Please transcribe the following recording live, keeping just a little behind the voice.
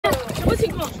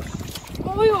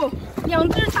哦呦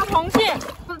，2只大螃蟹！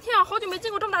我的天啊，好久没见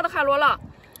过这么大的海螺了，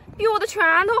比我的拳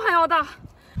头还要大。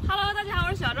Hello， 大家好，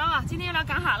我是小张啊，今天要来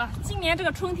赶海了。今年这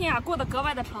个春天啊，过得格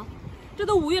外的长。这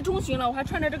都5月中旬了，我还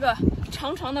穿着这个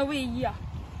长长的卫衣啊。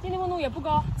今天温度也不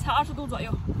高，才20度左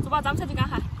右。走吧，咱们下去赶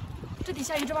海。这底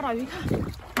下有一只八爪鱼，看，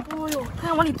哦呦，它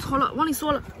要往里缩了，往里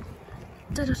缩了。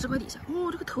在这石块底下，哦，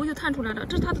这个头就探出来了，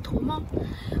这是它的头吗？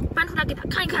搬出来给它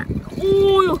看一看。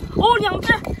哦呦，哦，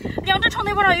两只长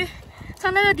腿八爪鱼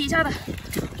藏在这底下的。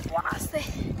哇塞，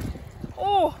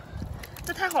哦，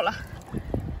这太好了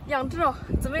，2只哦，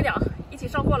姊妹俩一起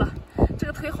上货了。这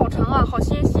个腿好长啊，好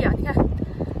纤细啊，你看，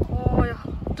哦哟，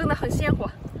真的很鲜活。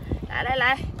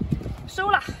来，收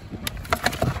了，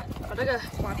把这个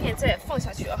瓦片再放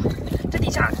下去啊。这底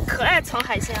下可爱藏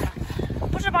海鲜了，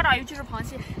不是八爪鱼就是螃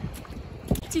蟹。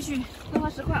继续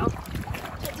翻石块啊，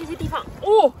这些地方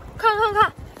哦，看，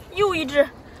又一只，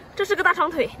这是个大长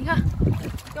腿，你看，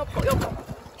要跑，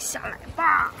下来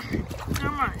吧，哥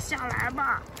们儿，下来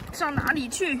吧，上哪里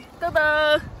去？噔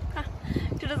噔，看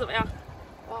这只怎么样？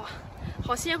哇，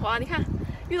好鲜活啊！你看，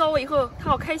遇到我以后，它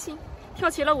好开心，跳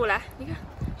起了舞来，你看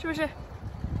是不是？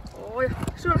哦呀，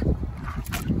收了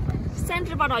，3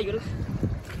只八爪鱼了，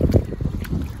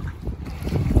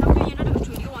咱们就沿着这个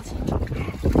水流往前走。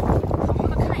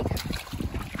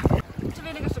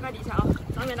底下啊，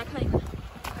咱们也来看一看。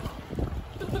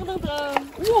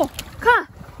噔，哇，看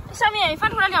下面也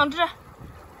翻出来2只，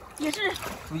也是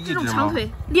这种长腿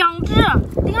，2只。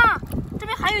你看这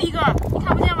边还有一个，你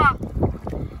看不见吗？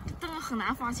这灯很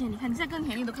难发现，你看你再更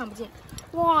肯定都看不见。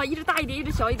哇，一只大一点，一只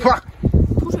小一点，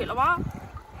吐水了吧？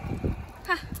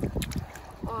看，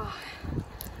哇，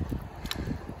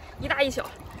一大一小，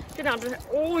这2只，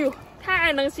哦呦，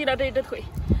太能吸了这一只腿，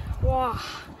哇！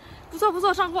不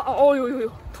错，上货哦呦，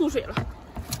吐水了。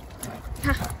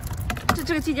看，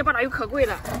这个季节八爪鱼可贵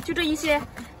了，就这一些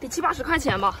得70、80块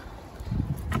钱吧。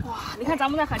哇，你看咱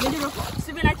们在海边就是好，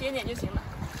随便来捡就行了。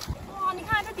哇，你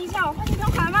看这底下我发现一条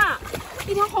海鳗，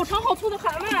一条好长好粗的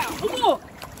海鳗。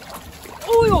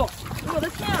哦呦，我的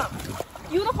天啊，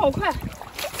游得好快！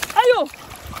哎呦，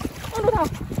按住它！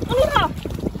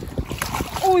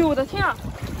哦呦，我的天啊，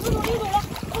溜走了！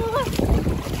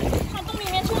看洞里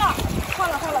面去了，坏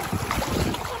了！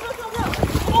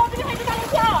哦，这边还有一只大龙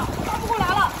虾，抓不过来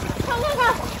了。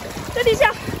看，这底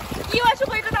下意外收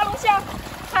获一只大龙虾，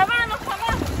海鳗呢？海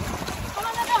鳗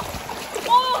在这。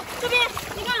哦，这边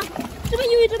你看，这边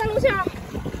又一只大龙虾。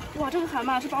哇，这个海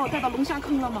鳗是把我带到龙虾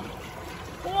坑了吗？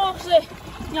哇塞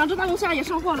，2只大龙虾也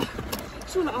上货了，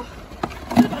收了啊！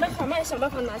再把那个海鳗想办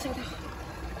法拿下它。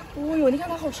哦呦，你看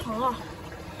它好长啊，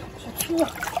好粗啊！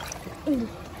哦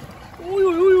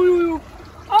呦，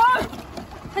啊！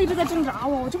它一直在挣扎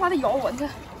我就怕它咬我。你看，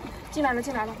进来了，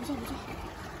不错。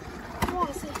哇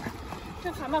塞，这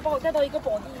海鳗把我带到一个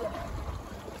宝地了，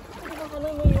这地方还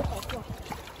能不能有好货？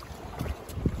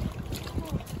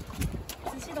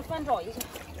仔细的翻找一下，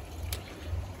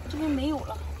这边没有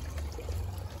了，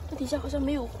这底下好像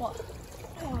没有货。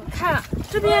哇，看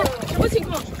这边什么情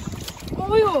况？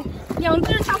哦呦，2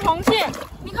只大螃蟹，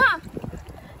你看，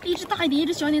一只大一点，一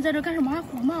只小一点，在这干什么？还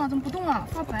活吗？怎么不动啊？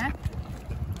发白。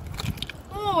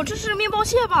哦，这是面包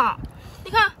蟹吧？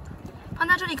你看，盘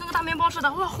在这里跟个大面包似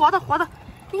的。哇，活的！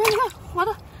你看，活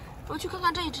的。我去看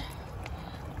看这一只。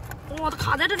哇，它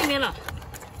卡在这里面了。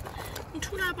你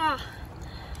出来吧。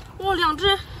哇，2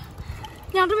只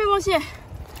面包蟹。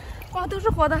哇，都是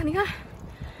活的。你看，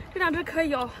这2只可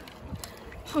以哦，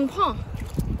很胖，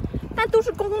但都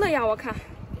是公的呀。我看，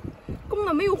公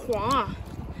的没有黄啊。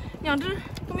2只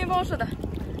跟面包似的，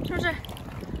是不是？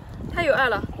太有爱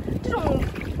了。这种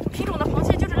品种的螃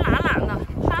蟹就是懒的、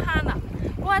憨的，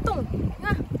不爱动。你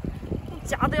看，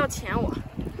夹的要钳我，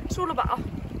收了吧啊！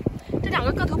这2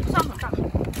个个头不算很大，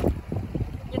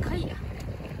也可以，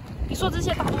比梭子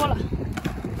蟹大多了。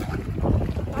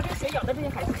拿这个鞋咬着这些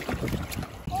海鲜。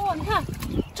哦，你看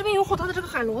这边有好大的这个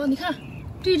海螺，你看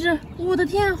这只，我的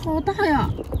天，好大呀！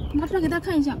拿出来给大家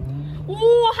看一下。哇，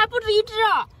还不止1只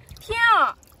啊！天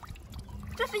啊，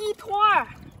这是一坨儿。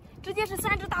直接是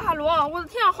3只大海螺，我的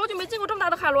天啊，好久没见过这么大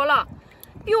的海螺了，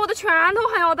比我的拳头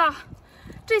还要大，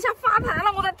这下发财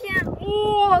了，我的天！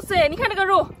哇塞，你看这个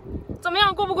肉怎么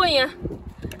样，过不过瘾？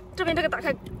这边这个打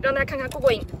开让大家看看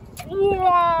过瘾。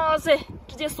哇塞，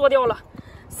直接缩掉了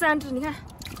，3只，你看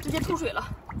直接出水了，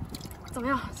怎么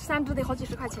样？3只得好几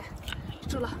10块钱，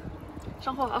收了，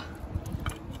上货啊，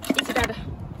一起带着。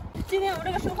今天我们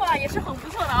这个收获也是很不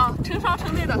错的啊，成双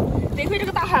成对的，得亏这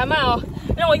个大海鳗啊，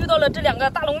让我遇到了这2个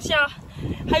大龙虾，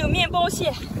还有面包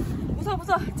蟹，不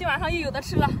错，今晚上又有的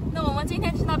吃了。那我们今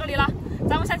天就到这里了，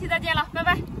咱们下期再见了，拜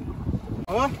拜。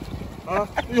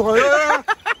一会儿。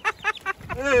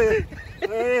哎。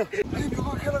哎，表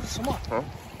哥看到是什么？嗯，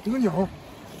一个鸟。哦，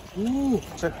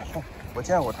这个我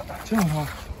见过它，见过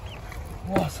它。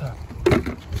哇塞！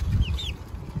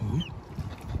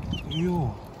哎呦，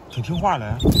挺听话的。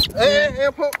哎，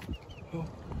碰！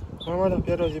慢慢的，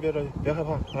别着急，别着急，别害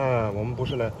怕。哎，我们不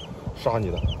是来杀你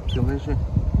的，怎么回事？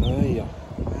哎呀，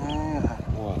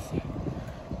哇塞！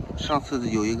上次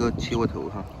有一个骑我头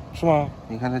上，是吗？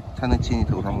你看它能骑你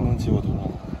头上吗？能骑我头上。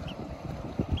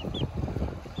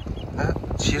哎，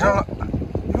骑上了。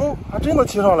哟，还真的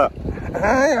骑上了。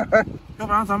哎呀，要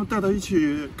不然咱们带它一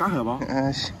起赶海吧？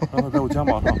行。让它在我肩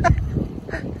膀上。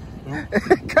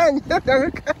看你两个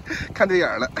看对眼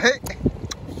了，哎。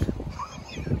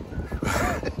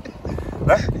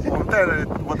来，我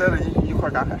带着一块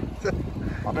赶海，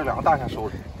把这两个大先收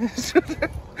着。是不是？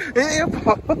哎呀，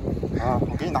跑！啊，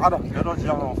我给你拿着，别着急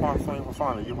啊，我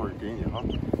放了一会儿给你啊。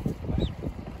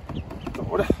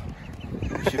走着，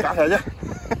一起赶海去。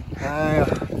哎呀，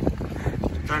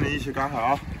带你一起赶海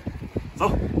啊！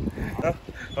走，来，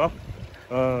好，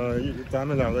咱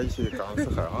们两个一起赶次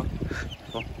海啊！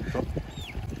走。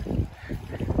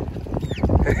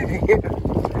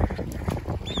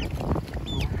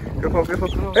别跑！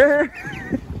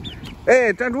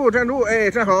哎，站住！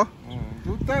哎，站好。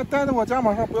就待在我肩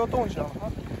膀上，不要动就行了啊。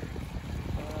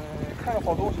看着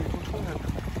好东西就冲下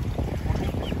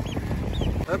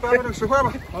去。来，搬这个石块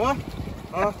吧，好吧？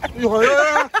啊，一会儿呀。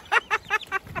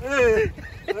哎，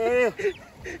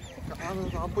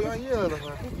咋不愿意了呢？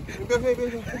你别飞。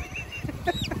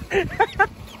哎，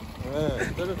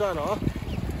在这站着啊。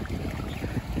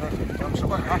咱们石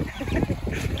块啊。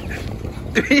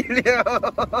对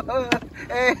了，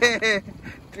哎，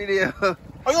对了，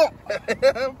哎呦，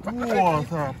哇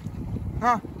塞！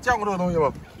看见过这个东西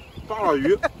吗？大耳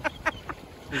鱼，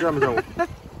你见没见过？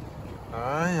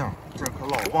哎呀，这可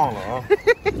老棒了啊！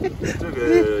这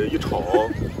个一炒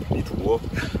一煮，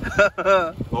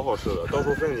老好吃了，到时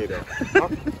候分你一点啊！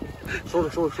收着。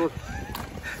还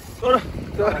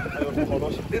有什么好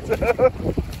东西？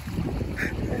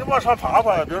你就往上爬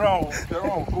吧，别让我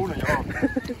勾着你啊！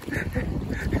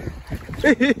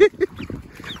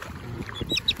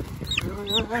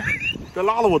别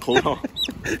拉到我头上，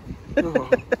别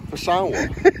扇我。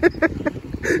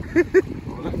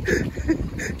好嘞。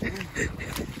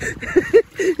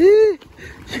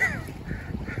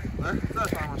来，再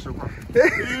上石块。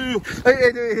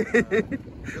哎，对。别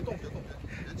动，别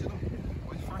激动，我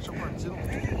一翻石块你激动。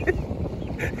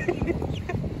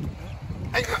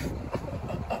哎呀！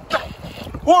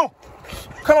哇，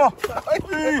看到吗？哎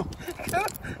呦，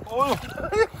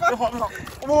别跑！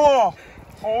哇，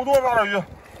好多大耳鱼！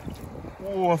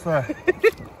哇塞！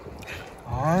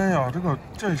哎呀，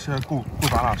这些够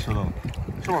咱俩吃的了，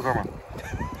是吧，哥们儿？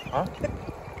啊？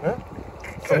哎，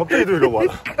怎么背对着我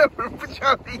了？哥们儿不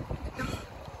想理，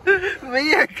没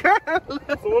眼看了。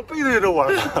怎么背对着我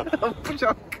了？不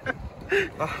想看。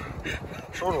啊，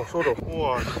收着！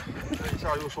哇，这一下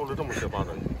又收了这么些八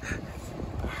爪鱼。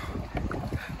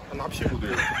还拿屁股对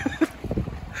着。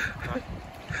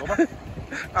走吧。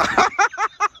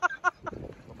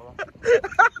怎么了？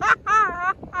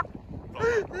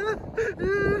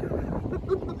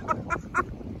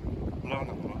拉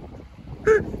怎么了？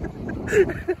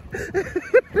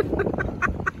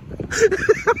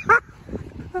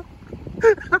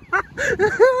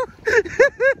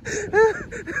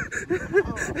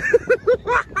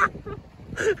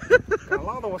敢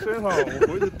拉到我身上，我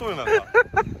回去炖了它。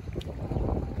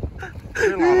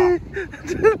真拉，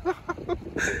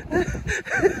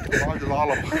拉就拉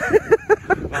了吧。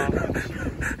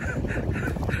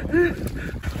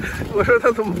我说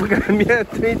他怎么不敢面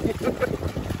对你？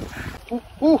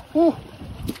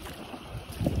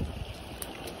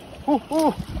哎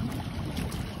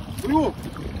呦，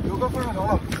有个放上条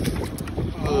了。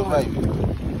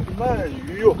鳗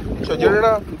鱼哟，小鸡儿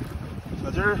呢？小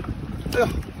鸡儿，哎呀，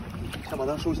先把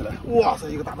它收起来。哇塞，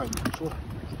一个大鳗鱼，收。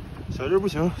小鸡儿不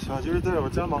行，小鸡儿在我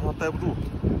肩膀上待不住，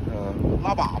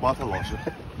拉粑粑它老是。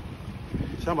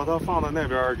先把它放在那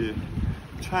边给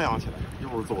圈养起来，一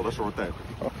会儿走的时候带回去。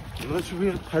你们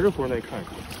去海蜇口那看一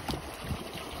看，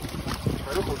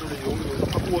海蜇口这里有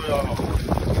大货呀！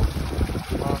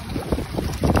啊，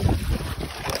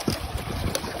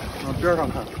往边上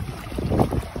看，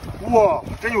哇，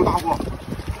真有大货！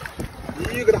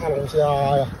一个大龙虾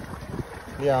呀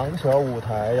，2条五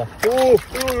台呀，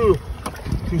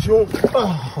挺凶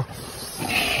啊！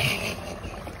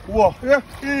哇，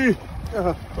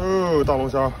大龙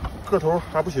虾个头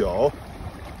还不小，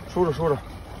收着，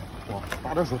哇，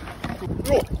打点水，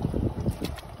哟，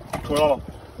出来了！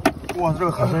哇，这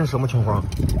个海参是什么情况？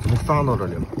怎么翻到这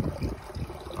里了？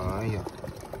哎呀，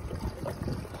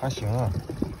还行啊！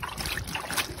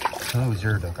挺有劲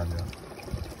儿的感觉，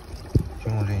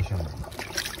挺有韧性的，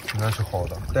应该是好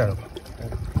的，带了吧。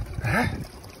哎，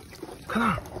看那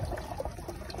儿，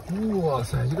哇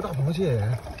塞，一个大螃蟹，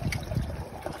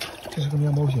这是个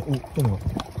面包蟹，哦，动了，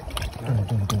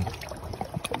动了。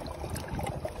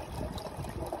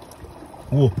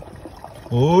哦，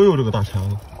哦呦，这个大钳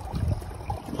子，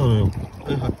看到没有？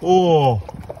哎，哦，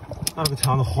那个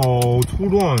钳子好粗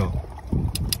壮呀，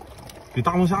比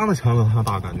大龙虾的钳子还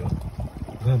大，感觉。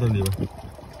你看这里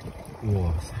边，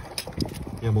哇塞，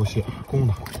面包蟹，公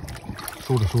的，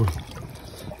收着。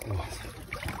哇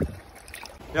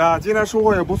塞，呀，今天收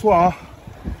获也不错啊。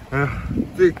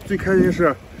最开心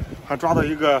是还抓到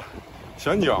一个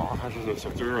小鸟，还是小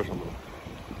鸡儿啊什么的，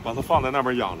把它放在那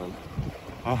边养着呢。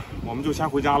啊，我们就先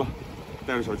回家了，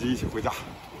带着小鸡一起回家。